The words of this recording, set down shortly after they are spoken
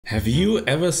Have you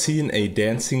ever seen a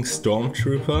dancing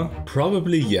stormtrooper?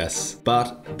 Probably yes,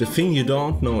 but the thing you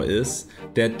don't know is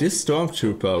that this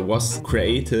stormtrooper was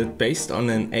created based on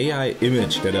an AI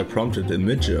image that I prompted in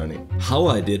Midjourney. How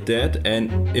I did that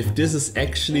and if this is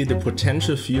actually the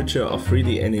potential future of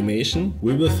 3D animation,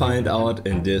 we will find out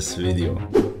in this video.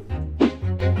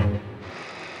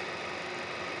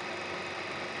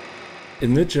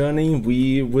 In Midjourney,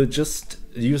 we will just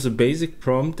use a basic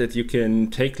prompt that you can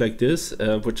take like this,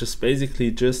 which is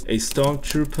basically just a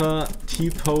stormtrooper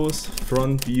T-pose,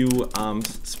 front view,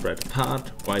 arms spread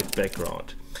apart, white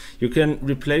background. You can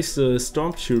replace the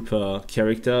stormtrooper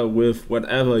character with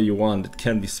whatever you want. It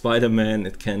can be Spider-Man,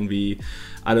 it can be,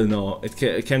 I don't know,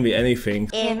 it can be anything.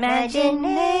 Imagination!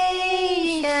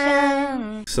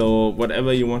 So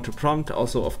whatever you want to prompt,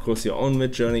 also of course your own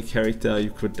Midjourney character,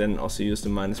 you could then also use the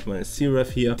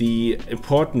 -/-cref here. The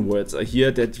important words are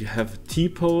here that you have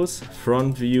T-pose,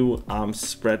 front view, arms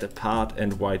spread apart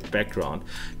and white background.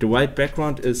 The white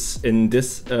background is in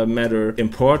this matter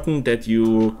important that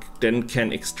you then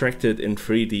can extract it in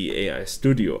 3D AI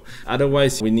Studio.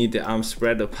 Otherwise we need the arms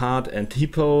spread apart and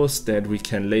T-pose that we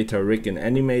can later rig and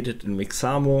animate it in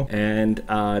Mixamo, and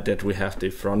that we have the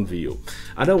front view.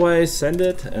 Otherwise send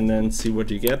it and then see what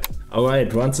you get.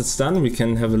 Alright, once it's done we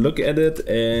can have a look at it,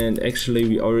 and actually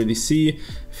we already see,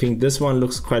 I think this one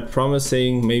looks quite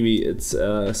promising. Maybe it's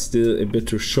still a bit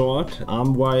too short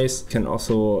arm wise. Can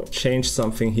also change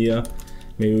something here.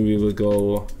 Maybe we will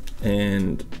go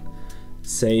and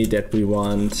say that we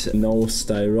want no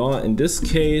style raw. In this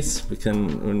case we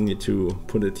need to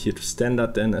put it here to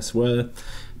standard then as well,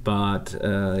 but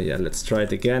yeah, let's try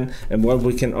it again. And what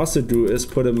we can also do is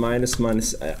put a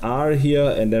 -/-r here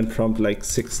and then prompt like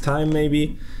 6 times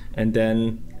maybe, and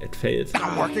then it failed.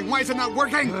 Not working. Why is it not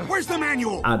working? Where's the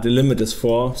manual? The limit is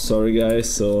 4, sorry guys,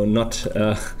 so not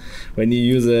when you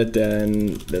use it,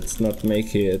 then let's not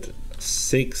make it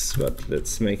 6, but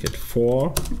let's make it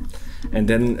 4. And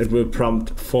then it will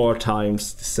prompt 4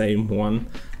 times the same one.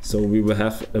 So we will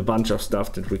have a bunch of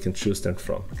stuff that we can choose then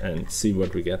from and see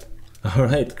what we get.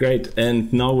 Alright, great.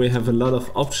 And now we have a lot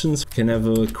of options. We can have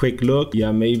a quick look.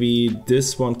 Yeah, maybe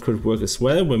this one could work as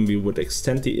well when we would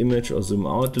extend the image or zoom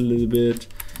out a little bit.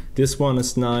 This one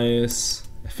is nice.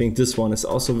 I think this one is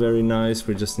also very nice.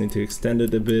 We just need to extend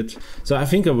it a bit. So I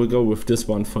think I will go with this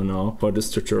one for now for this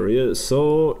tutorial.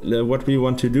 So what we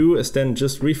want to do is then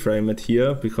just reframe it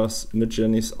here, because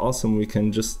Midjourney is awesome. We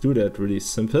can just do that really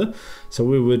simple. So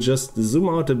we will just zoom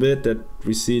out a bit, that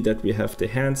we see that we have the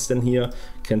hands then here,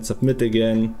 can submit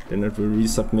again, then it will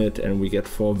resubmit, and we get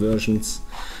 4 versions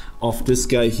of this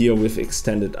guy here with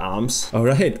extended arms.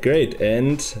 Alright, great.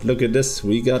 And look at this,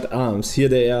 we got arms. Here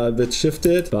they are a bit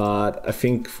shifted, but I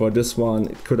think for this one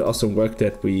it could also work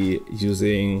that we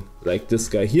using like this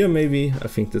guy here maybe. I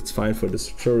think that's fine for this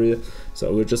tutorial. So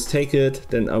I will just take it,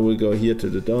 then I will go here to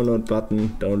the download button,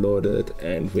 download it,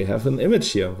 and we have an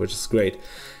image here, which is great.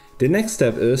 The next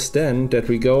step is then that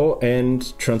we go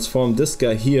and transform this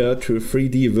guy here to a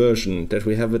 3D version, that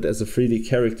we have it as a 3D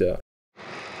character.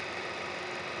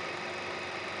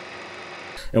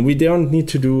 And we don't need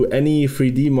to do any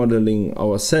 3D modeling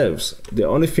ourselves. The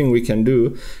only thing we can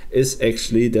do is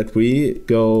actually that we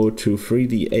go to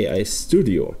 3D AI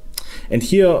Studio. And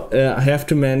here I have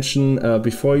to mention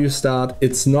before you start,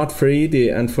 it's not free. They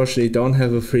unfortunately don't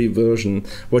have a free version.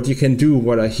 What you can do,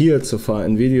 what I heard so far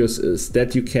in videos, is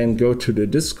that you can go to the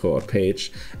Discord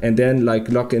page and then like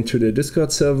log into the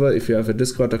Discord server if you have a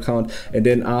Discord account, and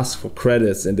then ask for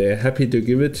credits, and they're happy to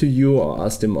give it to you, or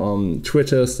ask them on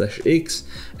Twitter/X.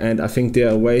 And I think there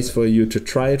are ways for you to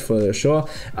try it for sure.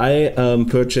 I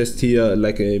purchased here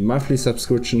like a monthly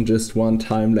subscription just one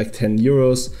time, like 10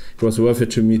 euros. It was worth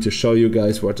it to me to show you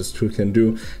guys what this tool can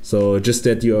do. So just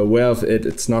that you're aware of it,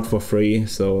 it's not for free.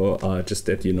 So just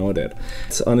that you know that.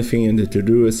 The only thing you need to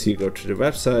do is you go to the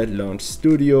website, launch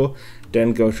Studio,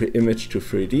 then go to image to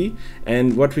 3D.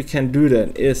 And what we can do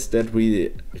then is that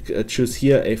we choose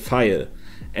here a file.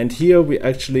 And here we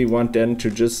actually want then to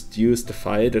just use the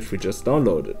file that we just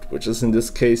downloaded, which is in this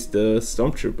case the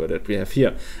stormtrooper that we have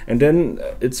here. And then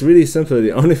it's really simple.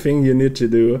 The only thing you need to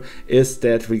do is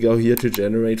that we go here to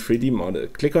generate 3D model.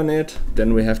 Click on it,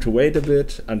 then we have to wait a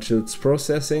bit until it's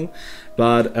processing.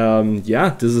 But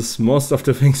yeah, this is most of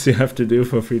the things you have to do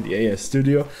for 3D AI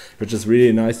Studio, which is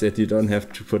really nice that you don't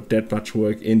have to put that much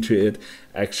work into it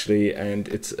actually, and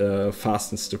it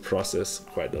fastens the process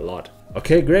quite a lot.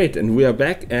 Okay, great, and we are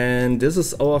back, and this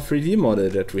is our 3D model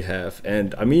that we have.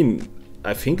 And I mean,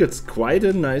 I think it's quite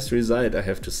a nice result, I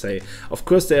have to say. Of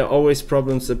course, there are always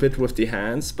problems a bit with the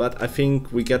hands, but I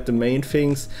think we get the main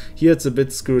things. Here it's a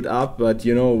bit screwed up, but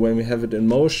you know, when we have it in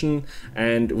motion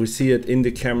and we see it in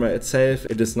the camera itself,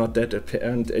 it is not that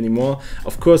apparent anymore.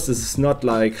 Of course, this is not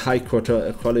like high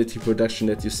quality production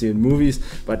that you see in movies,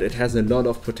 but it has a lot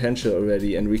of potential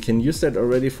already, and we can use that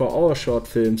already for our short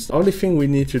films. The only thing we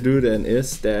need to do then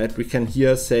is that we can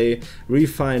here say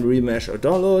refine, remesh or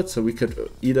download. So we could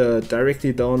either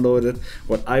directly download it.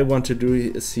 What I want to do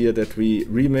is here that we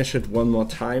remesh it one more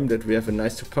time, that we have a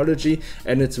nice topology,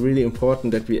 and it's really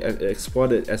important that we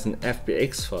export it as an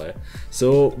FBX file.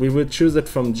 So we will choose it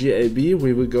from GLB,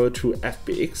 we will go to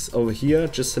FBX over here,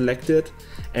 just select it,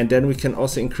 and then we can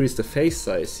also increase the face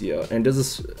size here. And this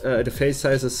is the face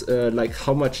size is like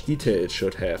how much detail it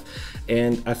should have.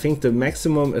 And I think the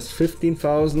maximum is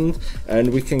 15,000,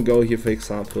 and we can go here, for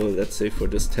example, let's say for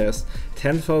this test,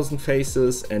 10,000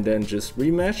 faces, and then just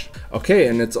remesh. Okay,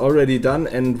 and it's already done,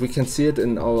 and we can see it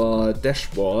in our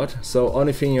dashboard. So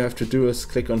only thing you have to do is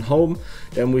click on home,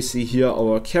 then we see here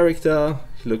our character.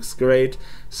 He looks great,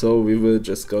 so we will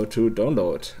just go to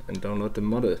download and download the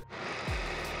model.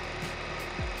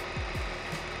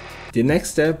 The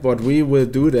next step, what we will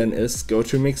do then is go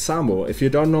to Mixamo. If you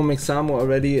don't know Mixamo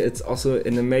already, it's also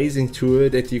an amazing tool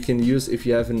that you can use if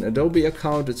you have an Adobe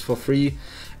account. It's for free.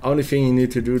 Only thing you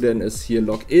need to do then is here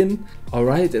log in.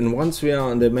 Alright, and once we are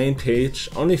on the main page,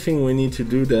 only thing we need to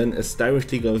do then is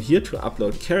directly go here to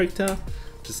upload character.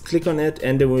 Just click on it,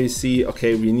 and then we see,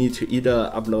 okay, we need to either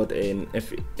upload an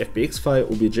FBX file,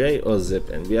 OBJ or zip,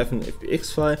 and we have an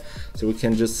FBX file, so we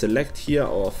can just select here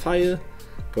our file,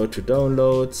 go to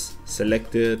downloads,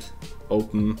 select it,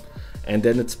 open, and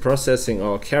then it's processing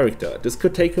our character. This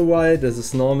could take a while, this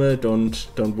is normal,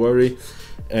 don't worry.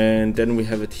 And then we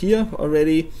have it here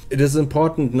already. It is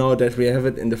important now that we have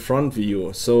it in the front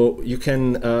view, so you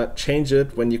can change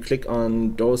it when you click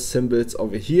on those symbols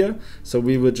over here. So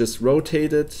we will just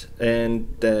rotate it,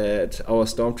 and that our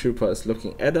stormtrooper is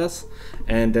looking at us,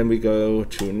 and then we go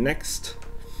to next.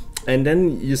 And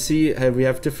then you see we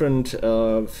have different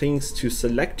things to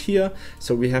select here.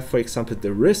 So we have, for example,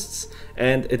 the wrists,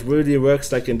 and it really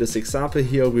works like in this example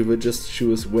here. We will just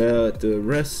choose where the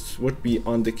wrist would be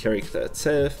on the character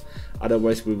itself.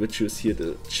 Otherwise, we will choose here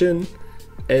the chin,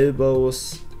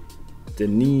 elbows, the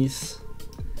knees,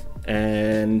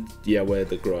 and yeah, well,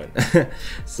 the groin.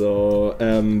 So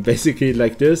basically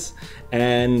like this,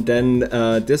 and then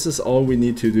this is all we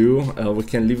need to do. We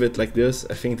can leave it like this.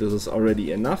 I think this is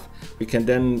already enough. We can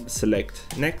then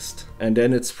select next, and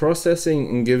then it's processing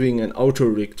and giving an auto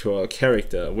rig to our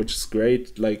character, which is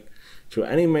great, like to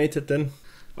animate it then.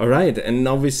 Alright, and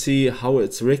now we see how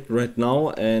it's rigged right now,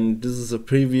 and this is a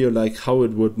preview like how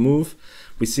it would move.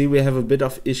 We see we have a bit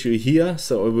of issue here,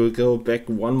 so I will go back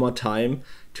one more time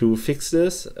to fix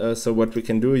this. So what we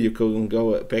can do, you can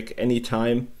go back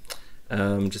anytime.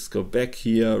 Just go back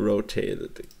here, rotate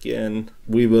it again.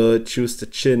 We will choose the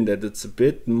chin, that it's a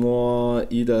bit more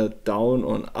either down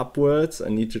or upwards. I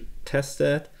need to test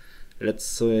that. Let's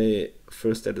say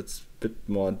first that it's a bit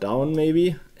more down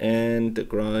maybe, and the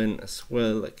groin as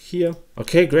well, like here.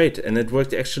 Okay, great, and it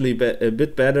worked actually a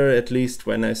bit better, at least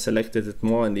when I selected it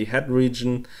more in the head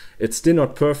region. It's still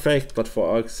not perfect, but for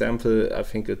our example, I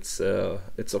think it's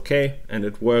okay and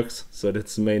it works, so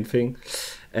that's the main thing.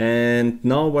 And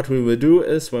now what we will do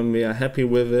is, when we are happy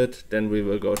with it, then we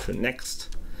will go to next,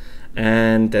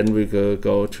 and then we will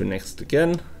go to next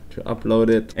again to upload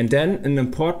it. And then an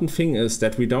important thing is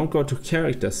that we don't go to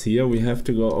characters here, we have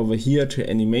to go over here to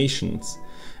animations.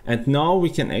 And now we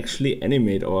can actually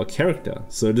animate our character.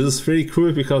 So this is pretty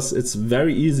cool because it's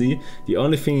very easy. The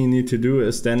only thing you need to do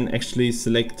is then actually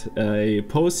select a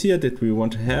pose here that we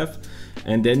want to have,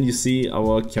 and then you see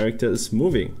our character is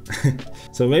moving.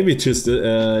 So maybe choose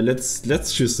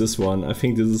let's choose this one. I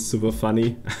think this is super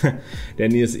funny.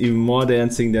 Then he is even more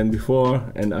dancing than before,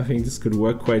 and I think this could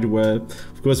work quite well.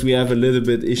 Of course, we have a little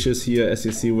bit issues here, as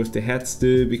you see, with the head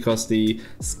still, because the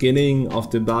skinning of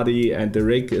the body and the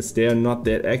rig is there not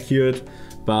that accurate,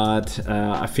 but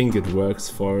I think it works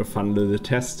for a fun little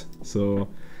test. So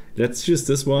let's choose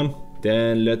this one.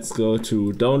 Then let's go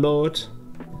to download.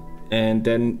 And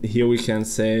then here we can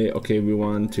say, okay, we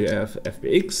want to have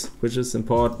FBX, which is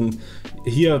important.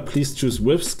 Here, please choose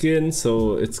with skin,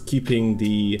 so it's keeping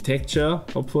the texture,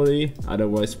 hopefully.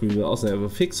 Otherwise, we will also have a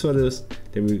fix for this.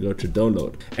 Then we go to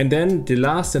download. And then the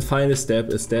last and final step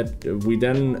is that we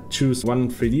then choose one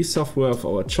 3D software of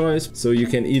our choice. So you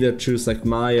can either choose like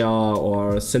Maya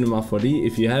or Cinema 4D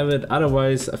if you have it.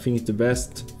 Otherwise, I think the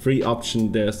best free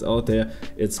option there's out there,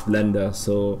 it's Blender.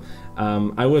 So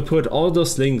I will put all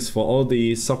those links for all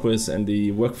the softwares and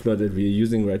the workflow that we're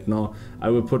using right now. I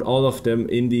will put all of them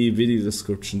in the video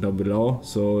description down below,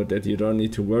 so that you don't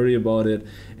need to worry about it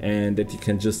and that you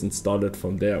can just install it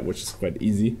from there, which is quite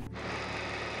easy.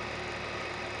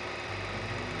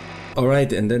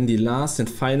 Alright, and then the last and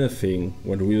final thing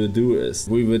what we will do is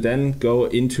we will then go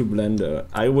into Blender.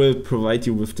 I will provide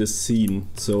you with this scene,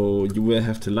 so you will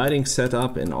have the lighting set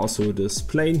up and also this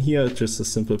plane here, just a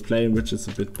simple plane which is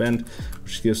a bit bent,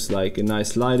 which gives like a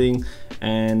nice lighting.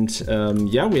 And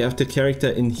yeah, we have the character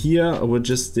in here. I will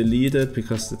just delete it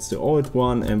because it's the old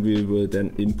one, and we will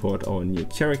then import our new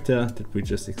character that we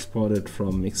just exported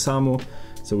from Mixamo.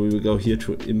 So we will go here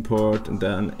to import and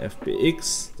then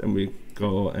FBX, then we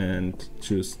go and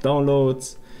choose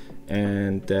downloads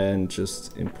and then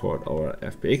just import our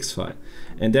FBX file.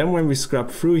 And then when we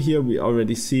scrub through here, we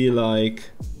already see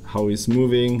like how he's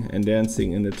moving and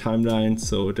dancing in the timeline,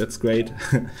 so that's great.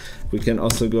 We can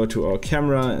also go to our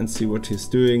camera and see what he's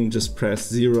doing. Just press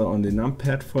 0 on the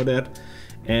numpad for that.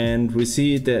 And we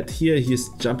see that here he's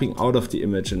jumping out of the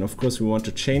image, and of course we want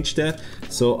to change that.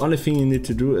 So only thing you need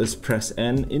to do is press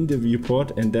N in the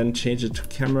viewport and then change it to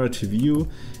camera to view,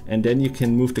 and then you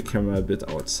can move the camera a bit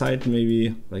outside,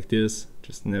 maybe like this,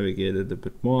 just navigate it a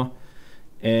bit more.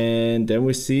 And then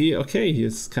we see, okay,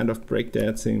 he's kind of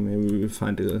breakdancing. Maybe we'll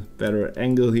find a better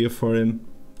angle here for him.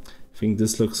 I think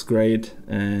this looks great.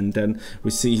 And then we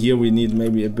see here we need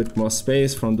maybe a bit more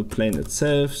space from the plane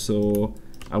itself, so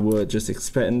I will just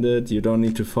expand it. You don't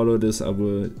need to follow this. I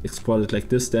will export it like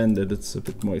this then, that it's a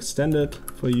bit more extended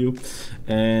for you.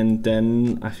 And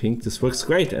then I think this works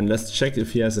great. And let's check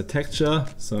if he has a texture.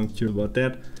 So I'm curious about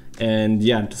that. And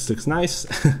yeah, this looks nice.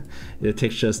 The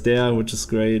texture is there, which is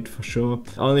great for sure.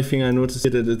 Only thing I noticed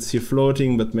is that it's here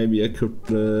floating, but maybe I could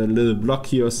put a little block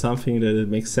here or something that it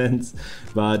makes sense.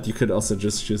 But you could also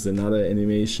just choose another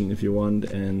animation if you want.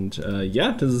 And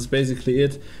yeah, this is basically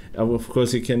it. Of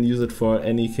course, you can use it for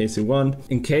any case you want.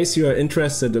 In case you are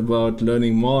interested about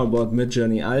learning more about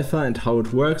Midjourney Alpha and how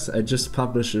it works, I just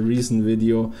published a recent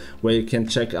video where you can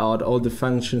check out all the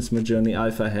functions Midjourney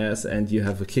Alpha has, and you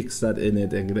have a kickstart in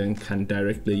it and then can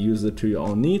directly use it to your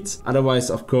own needs. Otherwise,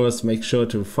 of course, make sure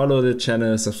to follow the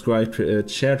channel, subscribe to it,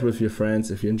 share it with your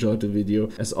friends if you enjoyed the video.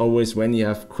 As always, when you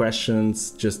have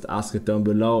questions, just ask it down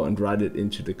below and write it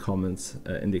into the comments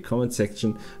in the comment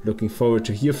section. Looking forward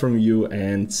to hear from you,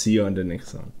 and see you on the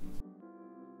next one.